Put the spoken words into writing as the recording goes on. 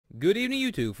Good evening,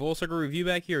 YouTube. Full Circle Review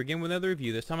back here again with another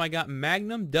review. This time I got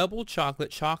Magnum Double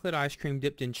Chocolate ice cream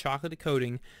dipped in chocolate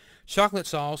coating, chocolate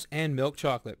sauce, and milk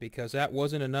chocolate because that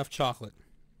wasn't enough chocolate.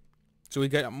 So we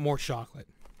got more chocolate.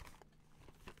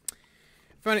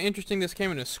 I found it interesting this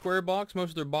came in a square box. Most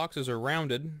of their boxes are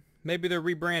rounded. Maybe they're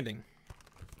rebranding.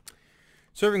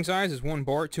 Serving size is 1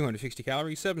 bar, 260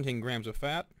 calories, 17 grams of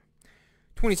fat,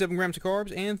 27 grams of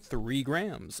carbs, and 3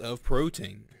 grams of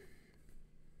protein.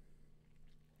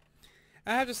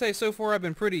 I have to say, so far I've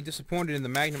been pretty disappointed in the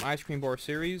Magnum ice cream bar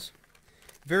series.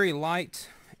 Very light,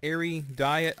 airy,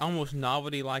 diet, almost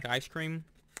novelty-like ice cream.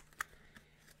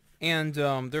 And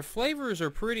their flavors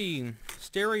are pretty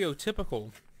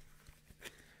stereotypical.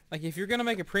 Like, if you're going to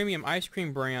make a premium ice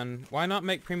cream brand, why not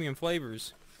make premium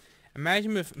flavors?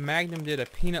 Imagine if Magnum did a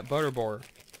peanut butter bar.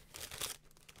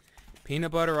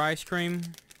 Peanut butter ice cream,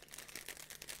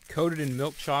 coated in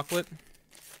milk chocolate.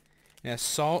 And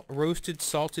a roasted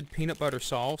salted peanut butter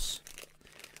sauce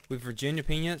with Virginia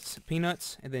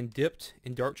peanuts, and then dipped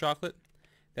in dark chocolate.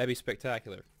 That'd be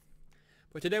spectacular.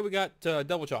 But today we got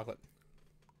double chocolate.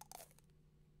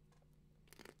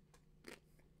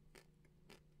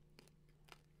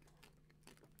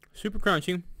 Super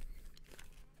crunchy.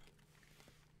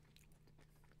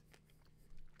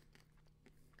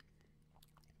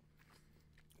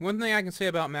 One thing I can say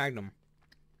about Magnum: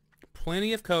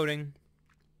 plenty of coating.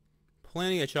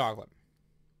 Plenty of chocolate.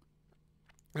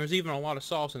 There's even a lot of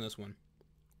sauce in this one.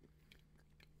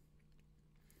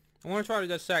 I want to try to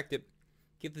dissect it,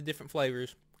 get the different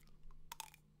flavors.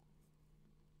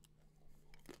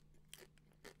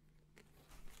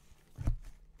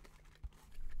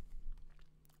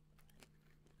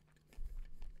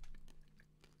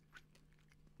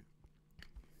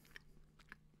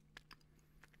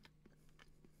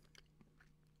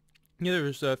 Yeah,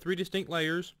 there's 3 distinct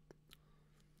layers.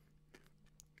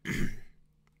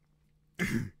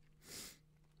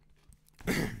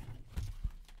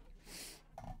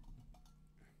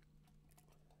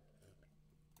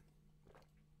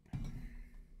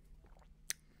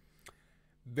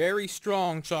 Very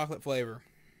strong chocolate flavor.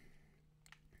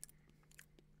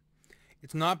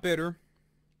 It's not bitter.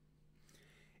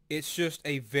 It's just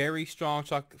a very strong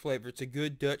chocolate flavor. It's a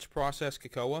good Dutch processed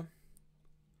cocoa.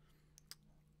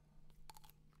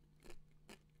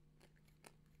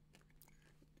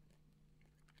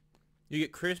 You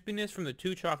get crispiness from the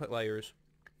 2 chocolate layers.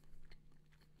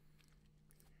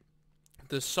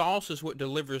 The sauce is what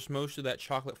delivers most of that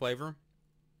chocolate flavor.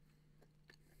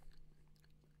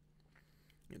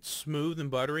 It's smooth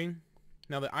and buttery.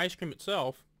 Now the ice cream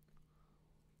itself,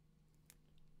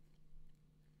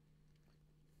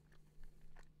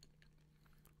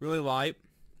 really light,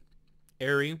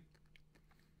 airy.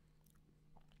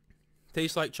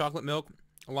 Tastes like chocolate milk,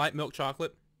 light milk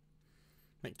chocolate.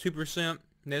 Like 2%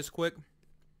 Nesquik.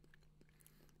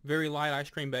 Very light ice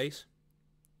cream base.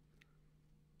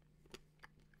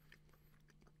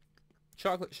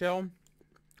 Chocolate shell,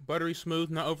 buttery smooth,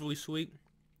 not overly sweet.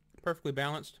 Perfectly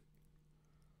balanced.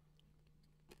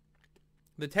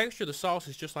 The texture of the sauce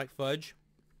is just like fudge.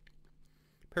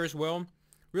 Pairs well.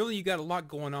 Really, you got a lot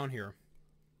going on here.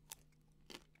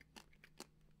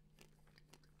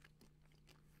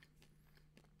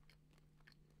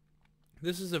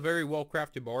 This is a very well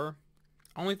crafted bar.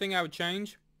 Only thing I would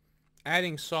change: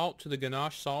 adding salt to the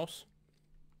ganache sauce,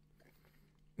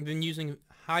 and then using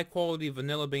high quality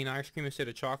vanilla bean ice cream instead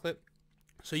of chocolate,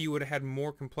 so you would have had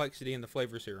more complexity in the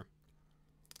flavors here.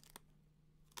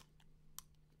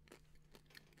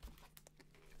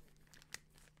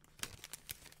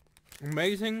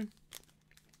 Amazing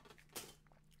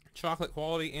chocolate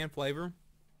quality and flavor.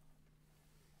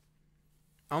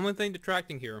 Only thing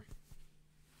detracting here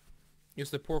is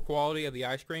the poor quality of the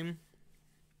ice cream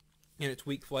and its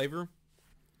weak flavor.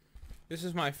 This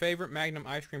is my favorite Magnum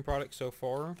ice cream product so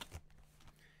far,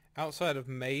 outside of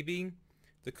maybe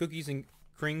the cookies and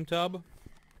cream tub.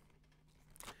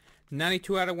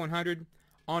 92 out of 100.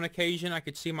 On occasion, I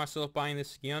could see myself buying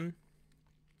this again.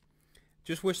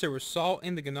 Just wish there was salt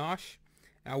in the ganache.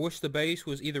 I wish the base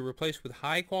was either replaced with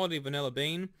high quality vanilla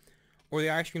bean, or the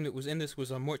ice cream that was in this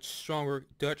was a much stronger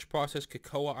Dutch processed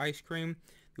cocoa ice cream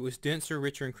that was denser,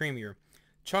 richer, and creamier.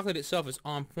 Chocolate itself is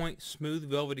on point, smooth,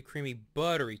 velvety, creamy,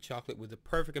 buttery chocolate with the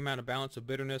perfect amount of balance of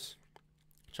bitterness,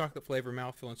 chocolate flavor,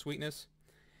 mouthfeel, and sweetness.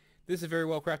 This is a very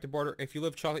well crafted bar. If you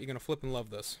love chocolate, you're going to flip and love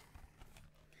this.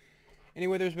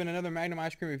 Anyway, there's been another Magnum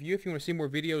ice cream review. If you want to see more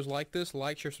videos like this,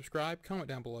 like, share, subscribe, comment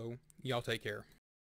down below. Y'all take care.